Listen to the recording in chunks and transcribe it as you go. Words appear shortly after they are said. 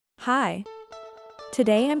Hi.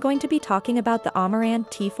 Today I'm going to be talking about the Amaran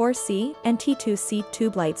T4c and T2c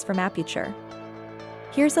tube lights from Aputure.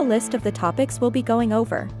 Here's a list of the topics we'll be going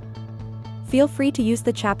over. Feel free to use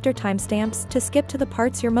the chapter timestamps to skip to the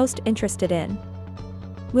parts you're most interested in.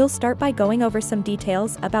 We'll start by going over some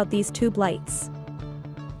details about these tube lights.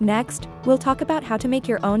 Next, we'll talk about how to make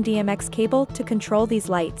your own DMX cable to control these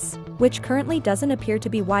lights, which currently doesn't appear to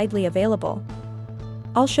be widely available.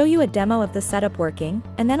 I'll show you a demo of the setup working,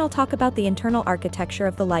 and then I'll talk about the internal architecture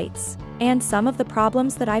of the lights, and some of the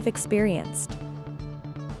problems that I've experienced.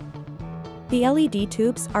 The LED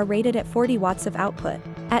tubes are rated at 40 watts of output,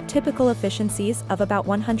 at typical efficiencies of about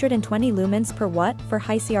 120 lumens per watt for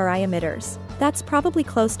high CRI emitters. That's probably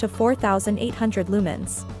close to 4,800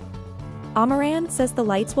 lumens. Amaran says the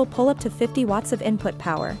lights will pull up to 50 watts of input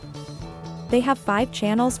power. They have 5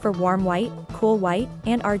 channels for warm white, cool white,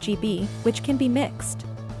 and RGB, which can be mixed.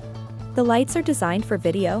 The lights are designed for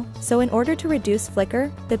video, so in order to reduce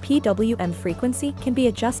flicker, the PWM frequency can be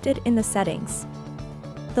adjusted in the settings.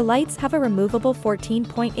 The lights have a removable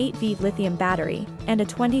 14.8V lithium battery, and a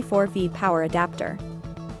 24V power adapter.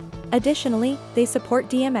 Additionally, they support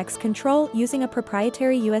DMX control using a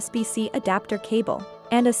proprietary USB-C adapter cable,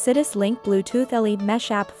 and a CITUS Link Bluetooth LED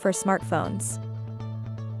mesh app for smartphones.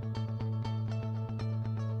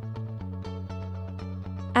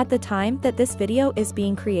 At the time that this video is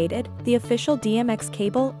being created, the official DMX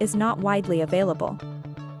cable is not widely available.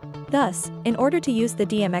 Thus, in order to use the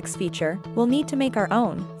DMX feature, we'll need to make our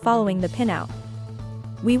own, following the Pinout.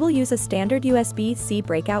 We will use a standard USB-C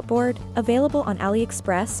breakout board, available on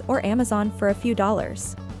AliExpress or Amazon for a few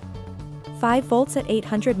dollars. 5 volts at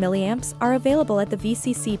 800 milliamps are available at the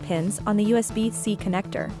VCC pins on the USB-C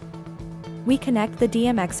connector. We connect the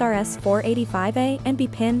DMX RS485A and B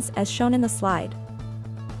pins as shown in the slide.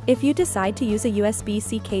 If you decide to use a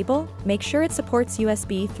USB-C cable, make sure it supports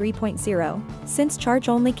USB 3.0, since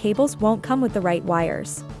charge-only cables won't come with the right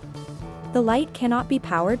wires. The light cannot be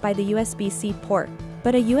powered by the USB-C port,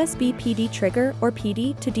 but a USB PD trigger or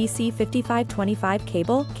PD to DC 5525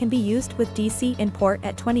 cable can be used with DC in port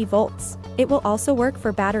at 20 volts. It will also work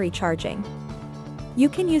for battery charging. You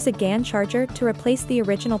can use a GAN charger to replace the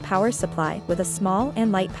original power supply with a small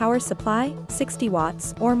and light power supply, 60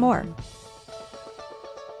 watts or more.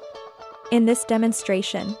 In this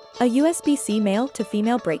demonstration, a USB-C male to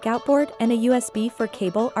female breakout board and a USB for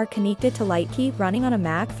cable are connected to light key running on a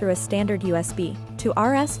Mac through a standard USB to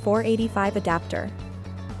RS485 adapter.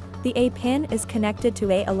 The A pin is connected to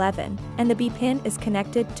A11, and the B pin is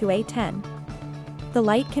connected to A10. The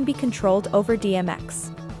light can be controlled over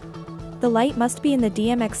DMX. The light must be in the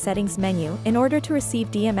DMX settings menu in order to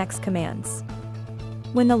receive DMX commands.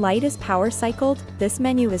 When the light is power cycled, this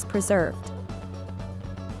menu is preserved.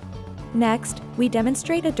 Next, we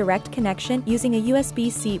demonstrate a direct connection using a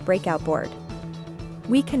USB-C breakout board.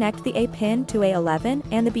 We connect the A pin to A11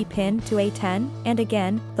 and the B pin to A10, and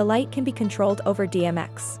again, the light can be controlled over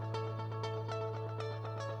DMX.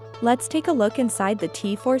 Let's take a look inside the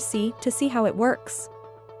T4c to see how it works.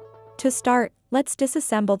 To start, let's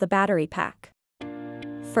disassemble the battery pack.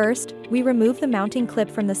 First, we remove the mounting clip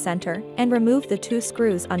from the center and remove the 2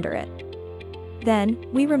 screws under it. Then,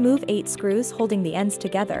 we remove 8 screws holding the ends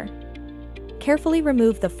together. Carefully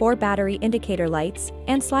remove the 4 battery indicator lights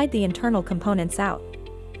and slide the internal components out.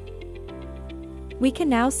 We can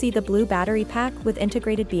now see the blue battery pack with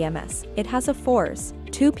integrated BMS. It has a 4s,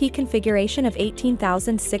 2P configuration of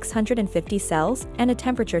 18,650 cells and a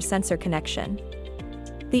temperature sensor connection.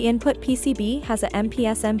 The input PCB has a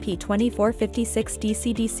MPS-MP2456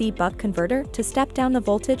 DC-DC buck converter to step down the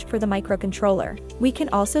voltage for the microcontroller. We can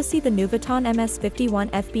also see the Nuvoton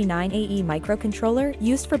MS51FB9AE microcontroller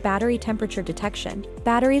used for battery temperature detection,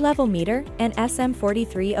 battery level meter, and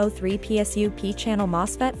SM4303 PSU P-channel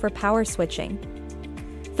MOSFET for power switching.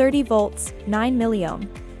 30 volts, 9 milliohm.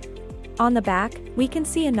 On the back, we can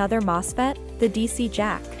see another MOSFET, the DC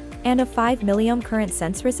jack, and a 5 milliohm current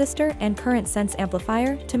sense resistor and current sense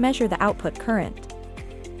amplifier to measure the output current.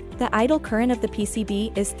 The idle current of the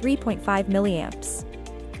PCB is 3.5 milliamps.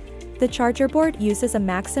 The charger board uses a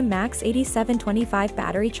Maxim Max 8725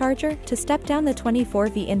 battery charger to step down the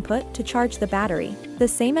 24V input to charge the battery. The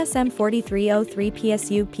same SM4303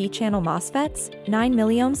 PSU P-channel MOSFETs, 9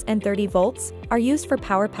 milliohms and 30 volts, are used for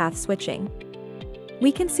power path switching.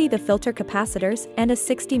 We can see the filter capacitors and a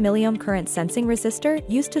 60 milliohm current sensing resistor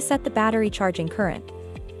used to set the battery charging current.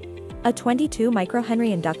 A 22 microhenry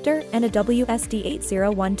inductor and a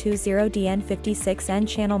WSD80120DN56N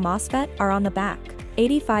channel MOSFET are on the back,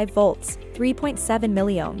 85 volts, 3.7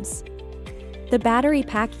 milliohms. The battery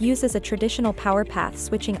pack uses a traditional power path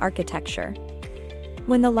switching architecture.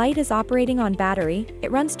 When the light is operating on battery,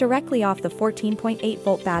 it runs directly off the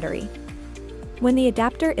 14.8-volt battery. When the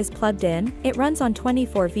adapter is plugged in, it runs on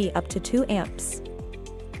 24V up to 2 amps.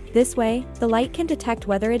 This way, the light can detect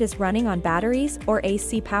whether it is running on batteries or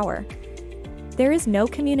AC power. There is no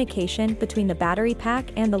communication between the battery pack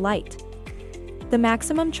and the light. The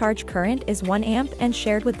maximum charge current is 1 amp and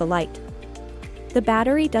shared with the light. The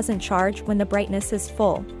battery doesn't charge when the brightness is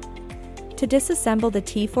full. To disassemble the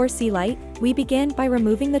T4c light, we begin by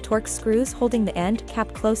removing the Torx screws holding the end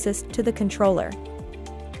cap closest to the controller.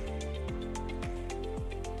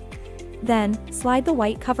 Then, slide the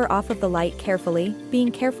white cover off of the light carefully,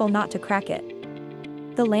 being careful not to crack it.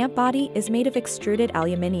 The lamp body is made of extruded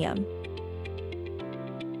aluminum.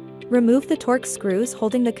 Remove the Torx screws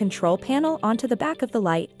holding the control panel onto the back of the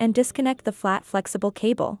light and disconnect the flat flexible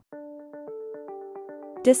cable.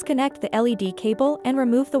 Disconnect the LED cable and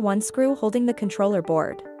remove the one screw holding the controller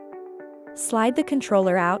board. Slide the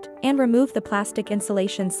controller out and remove the plastic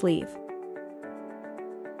insulation sleeve.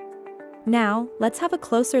 Now, let's have a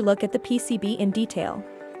closer look at the PCB in detail.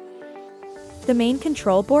 The main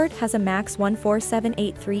control board has a MAX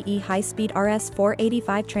 14783E high-speed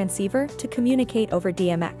RS-485 transceiver to communicate over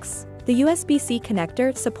DMX. The USB-C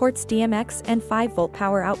connector supports DMX and 5-volt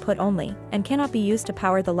power output only, and cannot be used to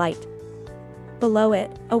power the light. Below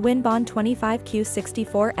it, a Winbond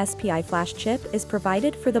 25Q64 SPI flash chip is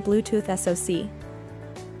provided for the Bluetooth SoC.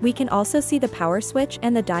 We can also see the power switch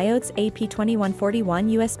and the diode's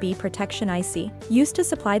AP2141 USB protection IC, used to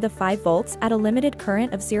supply the 5 volts at a limited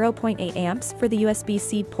current of 0.8 amps for the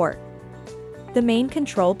USB-C port. The main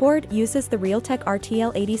control board uses the Realtek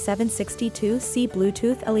RTL8762C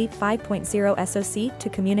Bluetooth Elite 5.0 SoC to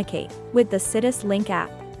communicate with the Citus Link app.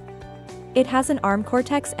 It has an ARM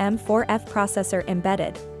Cortex-M4F processor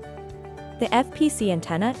embedded. The FPC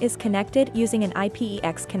antenna is connected using an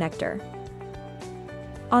IPEX connector.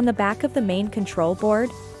 On the back of the main control board,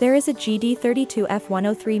 there is a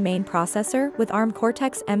GD32F103 main processor with ARM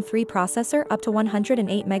Cortex-M3 processor up to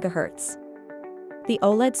 108 MHz. The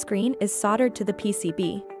OLED screen is soldered to the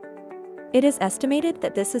PCB. It is estimated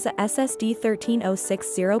that this is a SSD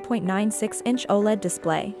 13060 0.96-inch OLED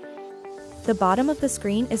display. The bottom of the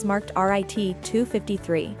screen is marked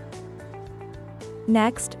RIT253.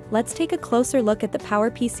 Next, let's take a closer look at the power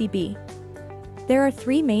PCB. There are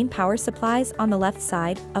 3 main power supplies on the left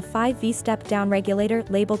side, a 5V step-down regulator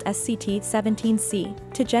labeled SCT17C,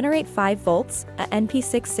 to generate 5 volts, a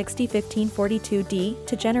NP6601542D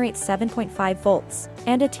to generate 7.5 volts,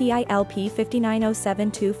 and a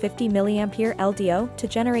TILP5907250 mA LDO to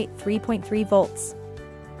generate 3.3 volts.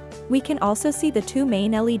 We can also see the 2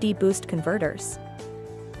 main LED boost converters.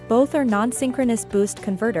 Both are non-synchronous boost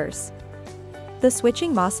converters. The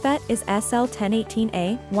switching MOSFET is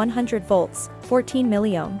SL1018A, 100 volts, 14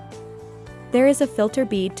 milliohm. There is a filter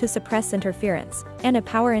bead to suppress interference, and a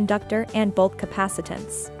power inductor and bulk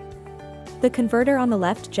capacitance. The converter on the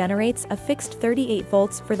left generates a fixed 38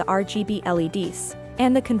 volts for the RGB LEDs,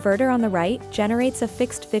 and the converter on the right generates a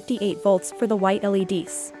fixed 58 volts for the white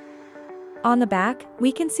LEDs. On the back,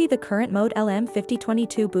 we can see the current mode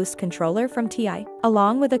LM5022 boost controller from TI,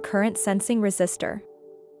 along with a current sensing resistor.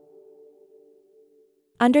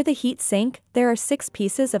 Under the heat sink, there are 6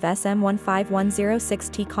 pieces of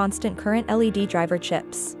SM15106T constant current LED driver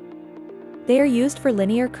chips. They are used for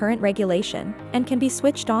linear current regulation, and can be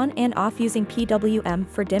switched on and off using PWM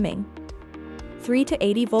for dimming. 3 to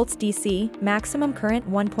 80 volts DC, maximum current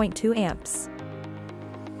 1.2 amps.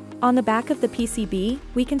 On the back of the PCB,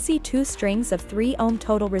 we can see 2 strings of 3 ohm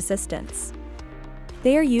total resistance.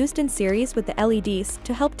 They are used in series with the LEDs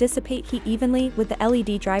to help dissipate heat evenly with the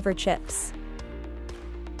LED driver chips.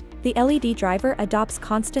 The LED driver adopts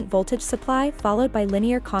constant voltage supply followed by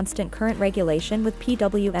linear constant current regulation with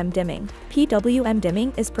PWM dimming. PWM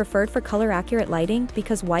dimming is preferred for color-accurate lighting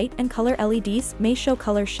because white and color LEDs may show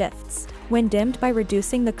color shifts when dimmed by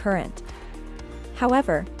reducing the current.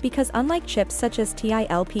 However, because unlike chips such as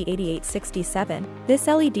TILP8867, this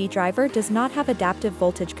LED driver does not have adaptive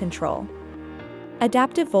voltage control.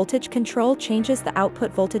 Adaptive voltage control changes the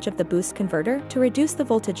output voltage of the boost converter to reduce the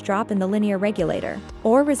voltage drop in the linear regulator,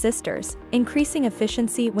 or resistors, increasing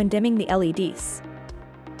efficiency when dimming the LEDs.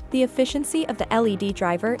 The efficiency of the LED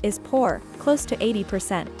driver is poor, close to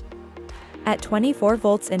 80%. At 24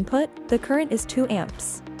 volts input, the current is 2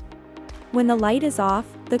 amps. When the light is off,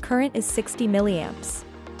 the current is 60 milliamps.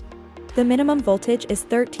 The minimum voltage is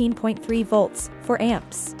 13.3 volts, 4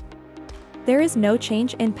 amps. There is no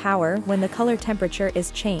change in power when the color temperature is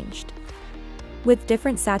changed. With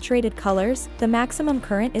different saturated colors, the maximum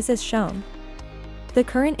current is as shown. The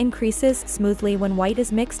current increases smoothly when white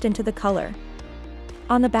is mixed into the color.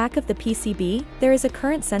 On the back of the PCB, there is a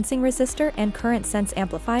current sensing resistor and current sense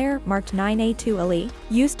amplifier marked 9A2LE,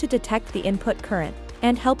 used to detect the input current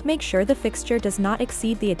and help make sure the fixture does not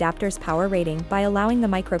exceed the adapter's power rating by allowing the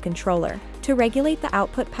microcontroller to regulate the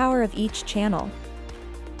output power of each channel.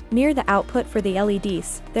 Near the output for the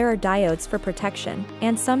LEDs, there are diodes for protection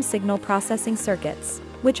and some signal processing circuits,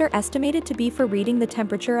 which are estimated to be for reading the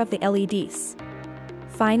temperature of the LEDs.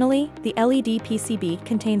 Finally, the LED PCB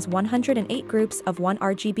contains 108 groups of 1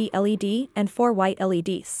 RGB LED and 4 white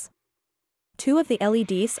LEDs. 2 of the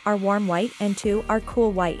LEDs are warm white and 2 are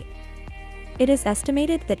cool white. It is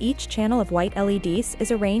estimated that each channel of white LEDs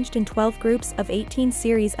is arranged in 12 groups of 18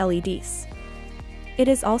 series LEDs. It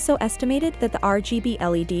is also estimated that the RGB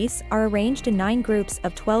LEDs are arranged in 9 groups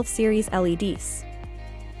of 12 series LEDs.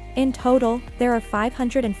 In total, there are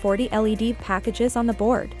 540 LED packages on the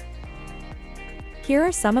board. Here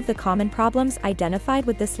are some of the common problems identified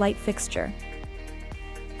with this light fixture.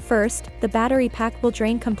 First, the battery pack will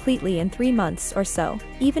drain completely in 3 months or so,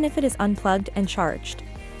 even if it is unplugged and charged.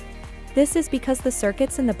 This is because the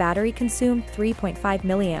circuits in the battery consume 3.5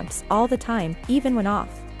 milliamps all the time, even when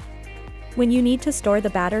off. When you need to store the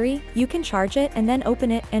battery, you can charge it and then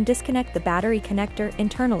open it and disconnect the battery connector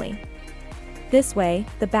internally. This way,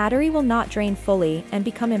 the battery will not drain fully and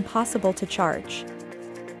become impossible to charge.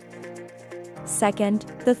 Second,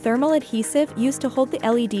 the thermal adhesive used to hold the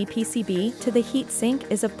LED PCB to the heat sink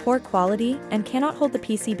is of poor quality and cannot hold the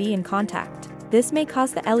PCB in contact. This may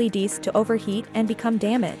cause the LEDs to overheat and become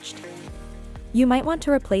damaged. You might want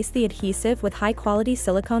to replace the adhesive with high-quality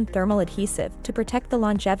silicone thermal adhesive to protect the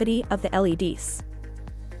longevity of the LEDs.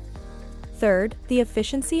 Third, the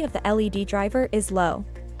efficiency of the LED driver is low.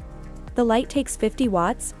 The light takes 50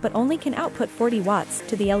 watts but only can output 40 watts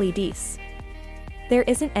to the LEDs. There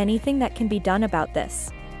isn't anything that can be done about this.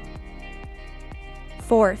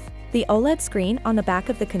 Fourth, the OLED screen on the back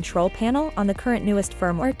of the control panel on the current newest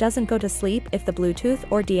firmware doesn't go to sleep if the Bluetooth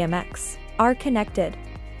or DMX are connected.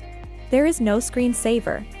 There is no screen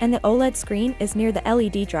saver, and the OLED screen is near the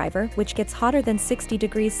LED driver, which gets hotter than 60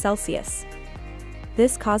 degrees Celsius.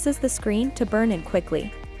 This causes the screen to burn in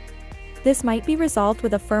quickly. This might be resolved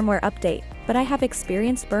with a firmware update, but I have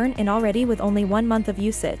experienced burn-in already with only 1 month of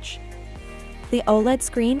usage. The OLED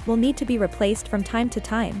screen will need to be replaced from time to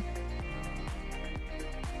time.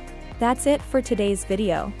 That's it for today's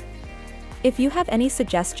video. If you have any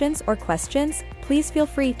suggestions or questions, please feel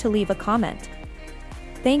free to leave a comment.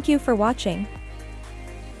 Thank you for watching.